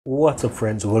What's up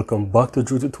friends, welcome back to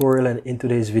Drew Tutorial, and in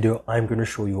today's video I'm going to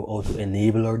show you how to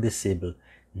enable or disable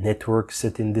network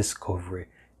setting discovery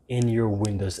in your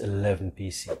Windows 11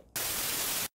 PC.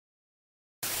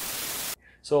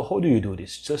 So how do you do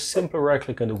this? Just simply right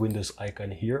click on the Windows icon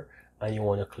here and you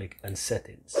want to click on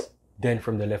settings. Then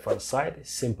from the left hand side,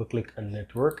 simply click on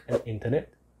network and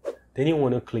internet. Then you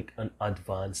want to click on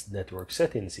advanced network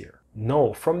settings here.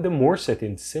 Now from the more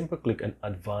settings, simply click on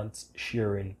advanced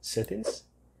sharing settings.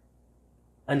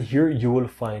 And here you will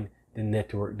find the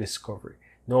network discovery.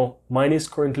 Now mine is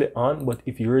currently on, but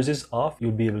if yours is off,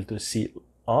 you'll be able to see it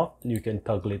off and you can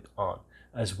toggle it on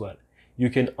as well. You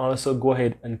can also go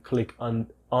ahead and click on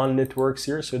all networks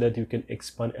here so that you can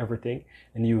expand everything,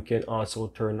 and you can also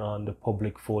turn on the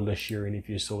public folder sharing if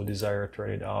you so desire. Turn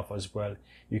it off as well.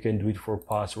 You can do it for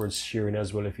password sharing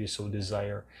as well if you so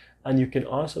desire, and you can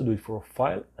also do it for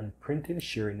file and printing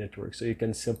sharing network, so you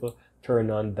can simply turn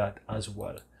on that as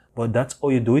well. But that's how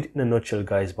you do it in a nutshell,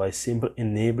 guys, by simply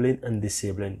enabling and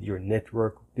disabling your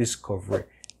network discovery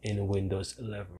in Windows 11.